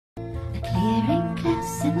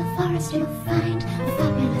Once in the forest you'll find a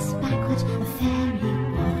fabulous banquet, a fairy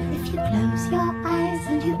ball. If you close your eyes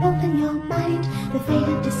and you open your mind, the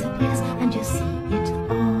veil disappears and you'll see it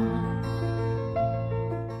all.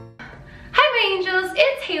 Hi my angels,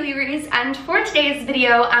 it's Hailey Reese, and for today's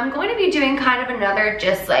video I'm going to be doing kind of another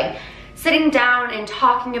just like sitting down and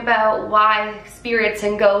talking about why spirits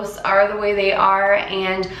and ghosts are the way they are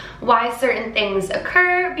and why certain things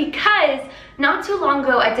occur, because not too long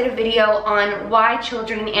ago I did a video on why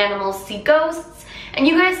children and animals see ghosts, and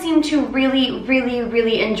you guys seem to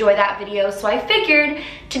really enjoy that video. So I figured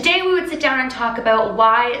today we would sit down and talk about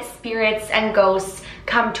why spirits and ghosts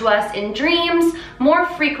come to us in dreams more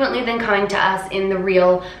frequently than coming to us in the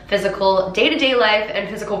real physical day-to-day life and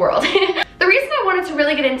physical world. The reason I wanted to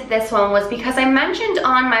really get into this one was because I mentioned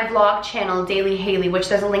on my vlog channel, Daily Hailey, which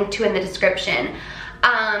there's a link to in the description,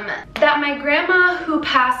 that my grandma who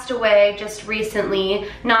passed away just recently,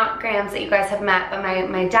 not Grams that you guys have met, but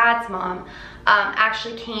my dad's mom,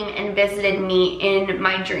 actually came and visited me in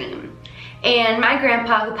my dream. And my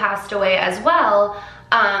grandpa who passed away as well,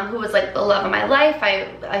 who was like the love of my life,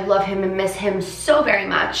 I love him and miss him so very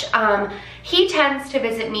much, he tends to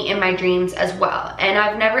visit me in my dreams as well. And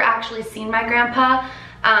I've never actually seen my grandpa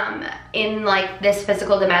in like this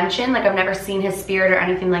physical dimension, like I've never seen his spirit or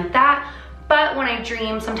anything like that, but when I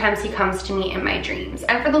dream, sometimes he comes to me in my dreams.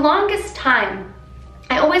 And for the longest time,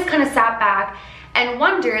 I always kind of sat back and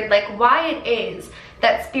wondered like why it is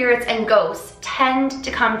that spirits and ghosts tend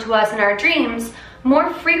to come to us in our dreams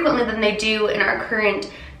more frequently than they do in our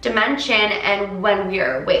current dimension and when we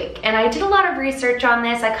are awake. And I did a lot of research on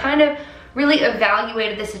this. I kind of really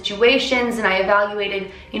evaluated the situations, and I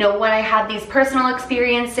evaluated, you know, when I had these personal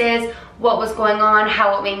experiences, what was going on,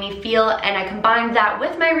 how it made me feel, and I combined that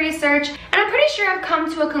with my research, and I'm pretty sure I've come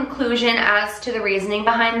to a conclusion as to the reasoning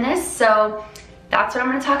behind this, so that's what I'm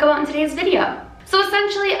going to talk about in today's video. So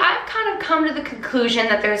essentially, I've kind of come to the conclusion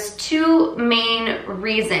that there's two main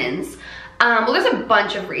reasons. Well, there's a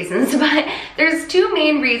bunch of reasons, but there's two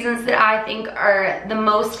main reasons that I think are the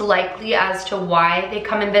most likely as to why they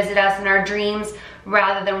come and visit us in our dreams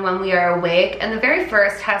rather than when we are awake. And the very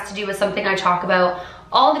first has to do with something I talk about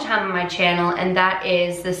all the time on my channel, and that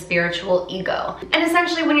is the spiritual ego. And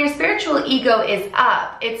essentially, when your spiritual ego is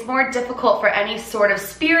up, it's more difficult for any sort of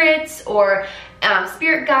spirits or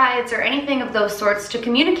spirit guides or anything of those sorts to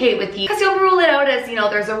communicate with you, because you'll rule it out as, you know,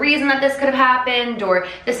 there's a reason that this could have happened, or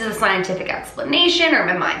this is a scientific explanation, or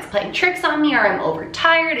my mind's playing tricks on me, or I'm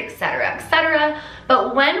overtired, etc., etc.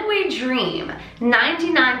 But when we dream,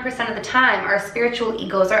 99% of the time, our spiritual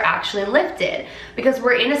egos are actually lifted because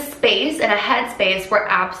we're in a space, in a headspace where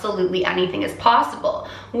absolutely anything is possible.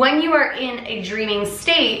 When you are in a dreaming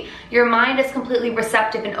state, your mind is completely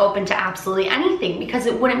receptive and open to absolutely anything, because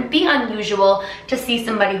it wouldn't be unusual to see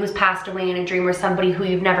somebody who's passed away in a dream, or somebody who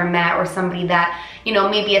you've never met, or somebody that, you know,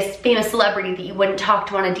 maybe a famous celebrity that you wouldn't talk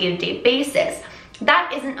to on a day-to-day basis.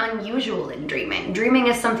 That isn't unusual in dreaming. Dreaming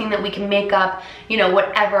is something that we can make up, you know,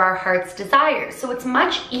 whatever our heart's desire. So it's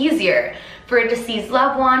much easier for a deceased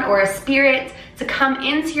loved one or a spirit to come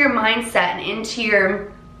into your mindset and into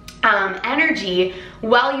your energy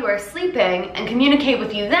while you are sleeping and communicate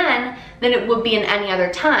with you then than it would be in any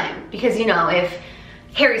other time. Because, you know, if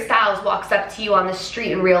Harry Styles walks up to you on the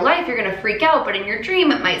street in real life, you're gonna freak out, but in your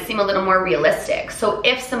dream it might seem a little more realistic. So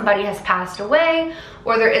if somebody has passed away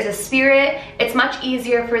or there is a spirit, it's much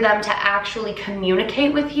easier for them to actually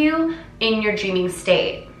communicate with you in your dreaming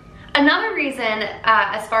state. Another reason,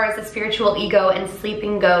 as far as the spiritual ego and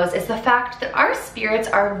sleeping goes, is the fact that our spirits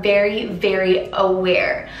are very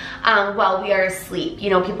aware while we are asleep. You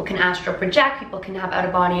know, people can astral project, people can have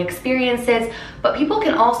out-of-body experiences, but people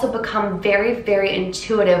can also become very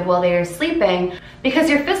intuitive while they are sleeping, because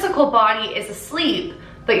your physical body is asleep,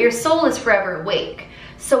 but your soul is forever awake.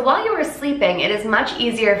 So while you are sleeping, it is much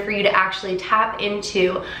easier for you to actually tap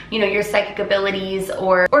into, you know, your psychic abilities,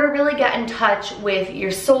 or to really get in touch with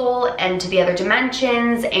your soul and to the other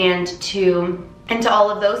dimensions and to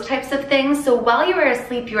all of those types of things. So while you are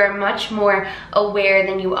asleep, you are much more aware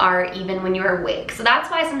than you are even when you are awake. So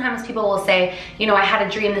that's why sometimes people will say, you know, I had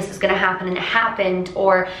a dream this was gonna happen and it happened,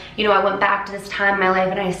 or, you know, I went back to this time in my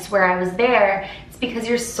life and I swear I was there. Because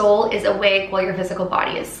your soul is awake while your physical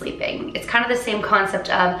body is sleeping. It's kind of the same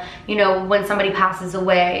concept of, you know, when somebody passes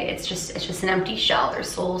away, it's just an empty shell. Their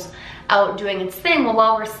soul's out doing its thing. Well,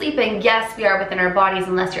 while we're sleeping, yes, we are within our bodies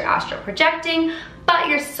unless you're astral projecting, but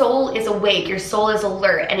your soul is awake, your soul is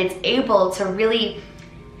alert, and it's able to really,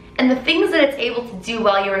 and the things that it's able to do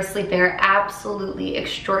while you're sleeping are absolutely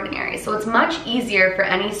extraordinary. So it's much easier for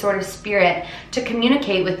any sort of spirit to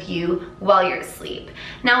communicate with you while you're asleep.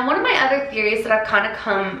 Now, one of my other theories that I've kind of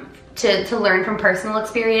come to learn from personal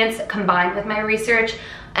experience combined with my research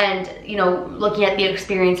and, you know, looking at the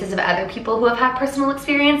experiences of other people who have had personal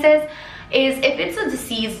experiences, is if it's a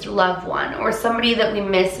deceased loved one or somebody that we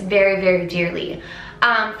miss very, very dearly,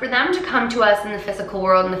 for them to come to us in the physical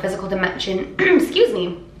world, in the physical dimension, excuse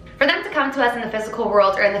me, for them to come to us in the physical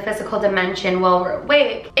world or in the physical dimension while we're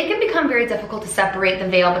awake, it can become very difficult to separate the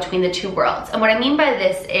veil between the two worlds. And what I mean by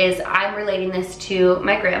this is I'm relating this to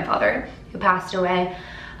my grandfather who passed away.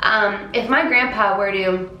 If my grandpa were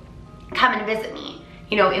to come and visit me,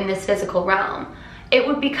 you know, in this physical realm, it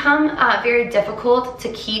would become very difficult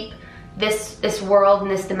to keep this world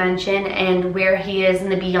and this dimension and where he is in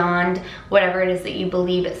the beyond, whatever it is that you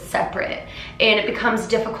believe, is separate. And it becomes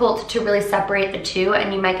difficult to really separate the two,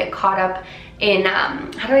 and you might get caught up in,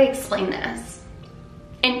 how do I explain this?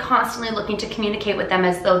 In constantly looking to communicate with them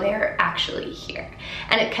as though they're actually here.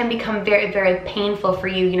 And it can become very, very painful for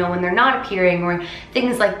you, you know, when they're not appearing or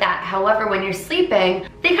things like that. However, when you're sleeping,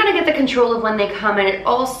 they kind of get the control of when they come, and it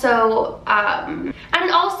also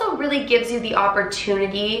really gives you the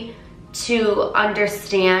opportunity to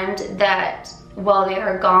understand that while they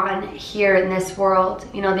are gone here in this world,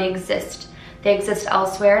 you know, they exist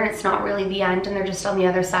elsewhere, and it's not really the end, and they're just on the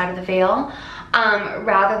other side of the veil,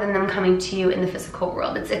 rather than them coming to you in the physical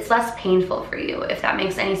world. It's less painful for you, if that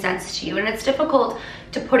makes any sense to you. And it's difficult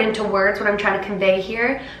to put into words what I'm trying to convey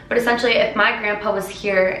here, but essentially if my grandpa was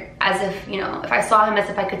here, as if, you know, if I saw him as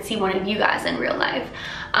if I could see one of you guys in real life,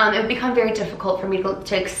 it would become very difficult for me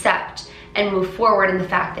to accept and move forward in the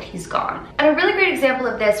fact that he's gone. And a really great example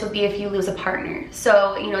of this would be if you lose a partner.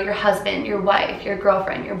 So, you know, your husband, your wife, your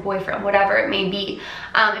girlfriend, your boyfriend, whatever it may be.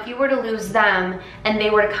 If you were to lose them and they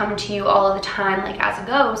were to come to you all of the time, like as a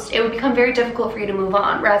ghost, it would become very difficult for you to move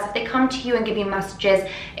on. Whereas if they come to you and give you messages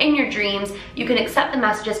in your dreams, you can accept the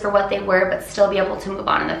messages for what they were, but still be able to move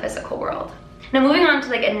on in the physical world. Now, moving on to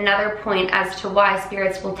like another point as to why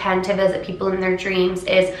spirits will tend to visit people in their dreams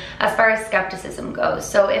is as far as skepticism goes.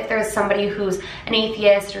 So if there's somebody who's an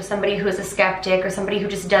atheist or somebody who is a skeptic or somebody who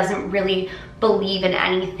just doesn't really believe in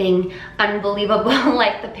anything unbelievable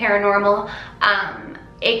like the paranormal,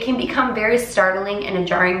 it can become very startling and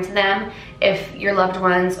jarring to them if your loved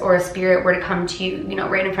ones or a spirit were to come to you, you know,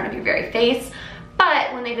 right in front of your very face.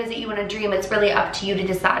 But when they visit you in a dream, it's really up to you to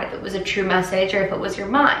decide if it was a true message or if it was your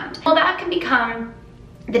mind. Well, that can become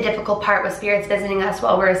the difficult part with spirits visiting us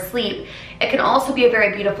while we're asleep. It can also be a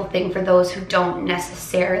very beautiful thing for those who don't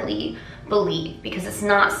necessarily believe, because it's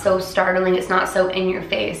not so startling, it's not so in your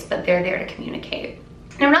face, but they're there to communicate.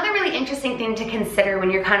 Now, another really interesting thing to consider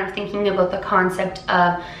when you're kind of thinking about the concept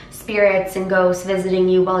of spirits and ghosts visiting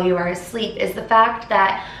you while you are asleep is the fact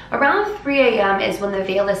that around 3 a.m. is when the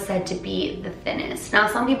veil is said to be the thinnest. Now,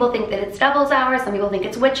 some people think that it's devil's hour, some people think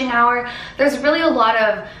it's witching hour. There's really a lot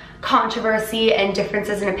of controversy and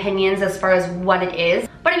differences in opinions as far as what it is.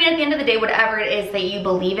 But I mean, at the end of the day, whatever it is that you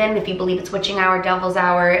believe in, if you believe it's witching hour, devil's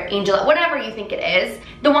hour, angel, whatever you think it is,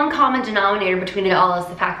 the one common denominator between it all is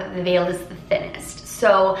the fact that the veil is the thinnest.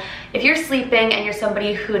 So if you're sleeping and you're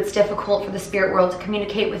somebody who it's difficult for the spirit world to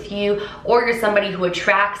communicate with you, or you're somebody who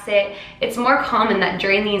attracts it, it's more common that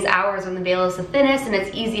during these hours when the veil is the thinnest and it's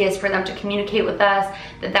easiest for them to communicate with us,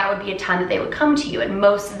 that would be a time that they would come to you. And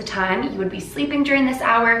most of the time you would be sleeping during this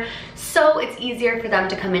hour, so it's easier for them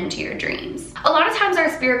to come into your dreams. A lot of times our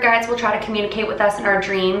spirit guides will try to communicate with us in our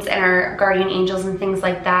dreams and our guardian angels and things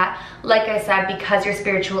like that. Like I said, because your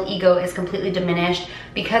spiritual ego is completely diminished,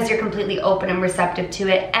 because you're completely open and receptive to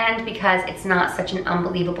it, and because it's not such an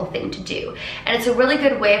unbelievable thing to do. And it's a really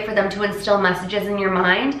good way for them to instill messages in your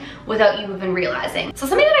mind without you even realizing. So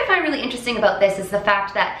something that I find really interesting about this is the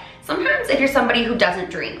fact that sometimes if you're somebody who doesn't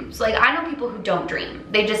dream, so like I know people who don't dream,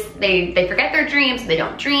 they forget their dreams, they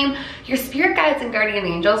don't dream, your spirit guides and guardian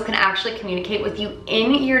angels can actually communicate with you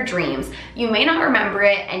in your dreams. You may not remember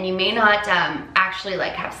it and you may not actually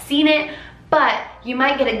like have seen it, but you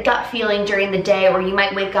might get a gut feeling during the day, or you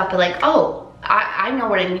might wake up and like, oh, I know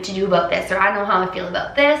what I need to do about this, or I know how I feel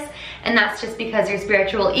about this. And that's just because your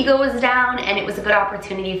spiritual ego was down, and it was a good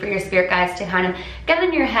opportunity for your spirit guides to kind of get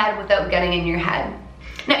in your head without getting in your head.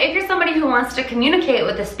 Now, if you're somebody who wants to communicate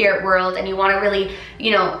with the spirit world and you want to really,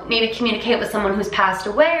 you know, maybe communicate with someone who's passed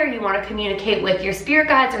away, or you want to communicate with your spirit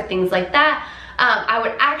guides or things like that, I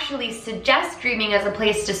would actually suggest dreaming as a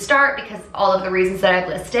place to start, because all of the reasons that I've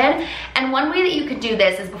listed. And one way that you could do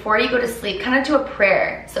this is before you go to sleep, kind of do a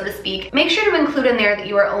prayer, so to speak. Make sure to include in there that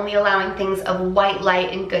you are only allowing things of white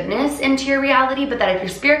light and goodness into your reality, but that if your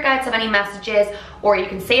spirit guides have any messages, or you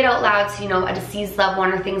can say it out loud to, you know, a deceased loved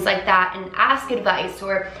one or things like that, and ask advice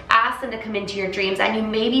or ask ask them to come into your dreams, and you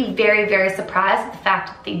may be very, very surprised at the fact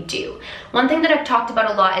that they do. One thing that I've talked about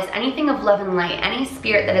a lot is anything of love and light, any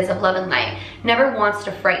spirit that is of love and light never wants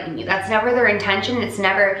to frighten you. That's never their intention. It's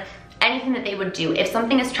never anything that they would do. If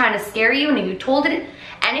something is trying to scare you, and if you've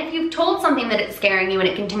told something that it's scaring you and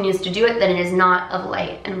it continues to do it, then it is not of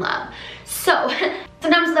light and love. So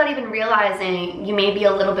sometimes without even realizing, you may be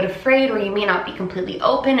a little bit afraid, or you may not be completely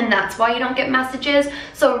open, and that's why you don't get messages.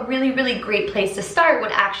 So a really, really great place to start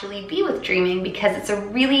would actually be with dreaming, because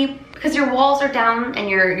because your walls are down and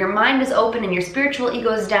your mind is open and your spiritual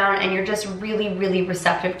ego is down, and you're just really, really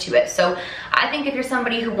receptive to it. So I think if you're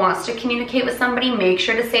somebody who wants to communicate with somebody, make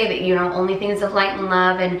sure to say that, you know, only things of light and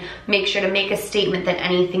love, and make sure to make a statement that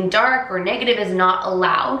anything dark or negative is not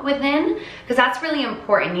allowed within, because that's really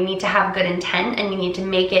important. You need to have good intent, and you need to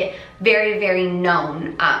make it very, very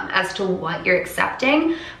known as to what you're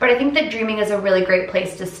accepting. But I think that dreaming is a really great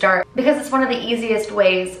place to start, because it's one of the easiest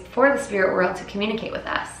ways for the spirit world to communicate with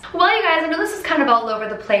us. Well, you guys, I know this is kind of all over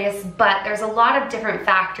the place, but there's a lot of different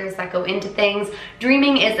factors that go into things.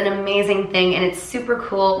 Dreaming is an amazing thing, and it's super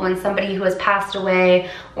cool when somebody who has passed away,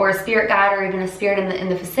 or a spirit guide, or even a spirit in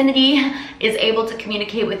the vicinity is able to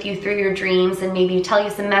communicate with you through your dreams, and maybe tell you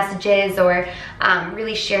some messages, or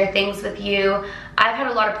really share things with you. I've had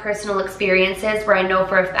a lot of personal experiences where I know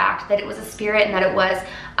for a fact that it was a spirit, and that it was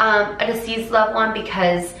a deceased loved one,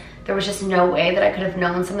 because there was just no way that I could have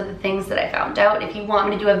known some of the things that I found out. If you want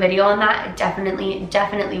me to do a video on that, I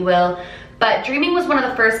definitely will. But dreaming was one of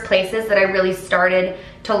the first places that I really started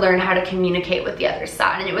to learn how to communicate with the other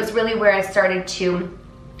side. And it was really where I started to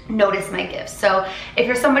notice my gifts. So if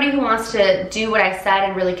you're somebody who wants to do what I said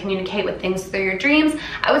and really communicate with things through your dreams,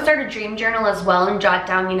 I would start a dream journal as well, and jot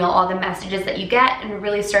down, you know, all the messages that you get, and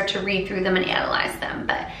really start to read through them and analyze them.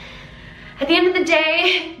 But at the end of the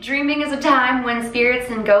day, dreaming is a time when spirits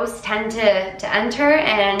and ghosts tend to enter,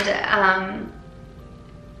 and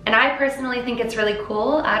I personally think it's really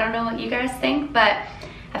cool. I don't know what you guys think, but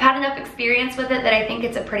I've had enough experience with it that I think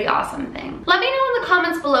it's a pretty awesome thing. Let me know in the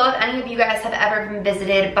comments below if any of you guys have ever been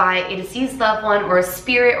visited by a deceased loved one, or a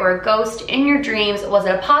spirit, or a ghost in your dreams. Was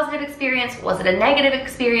it a positive experience? Was it a negative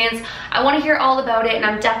experience? I want to hear all about it, and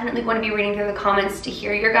I'm definitely going to be reading through the comments to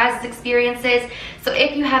hear your guys' experiences. So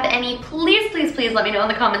if you have any, please, please, please let me know in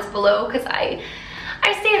the comments below, because I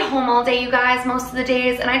stay at home all day, you guys, most of the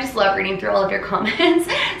days, and I just love reading through all of your comments.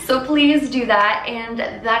 So please do that, and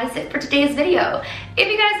that is it for today's video. If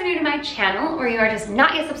you guys are new to my channel, or you are just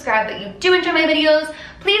not yet subscribed but you do enjoy my videos,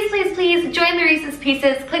 please, please, please join the Reese's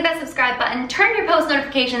Pieces, click that subscribe button, turn your post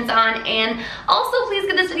notifications on, and also please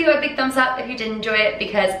give this video a big thumbs up if you did enjoy it,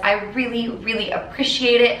 because I really, really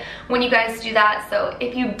appreciate it when you guys do that. So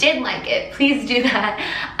if you did like it, please do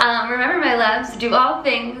that. Remember, my loves, do all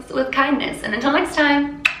things with kindness, and until next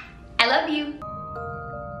time, I love you.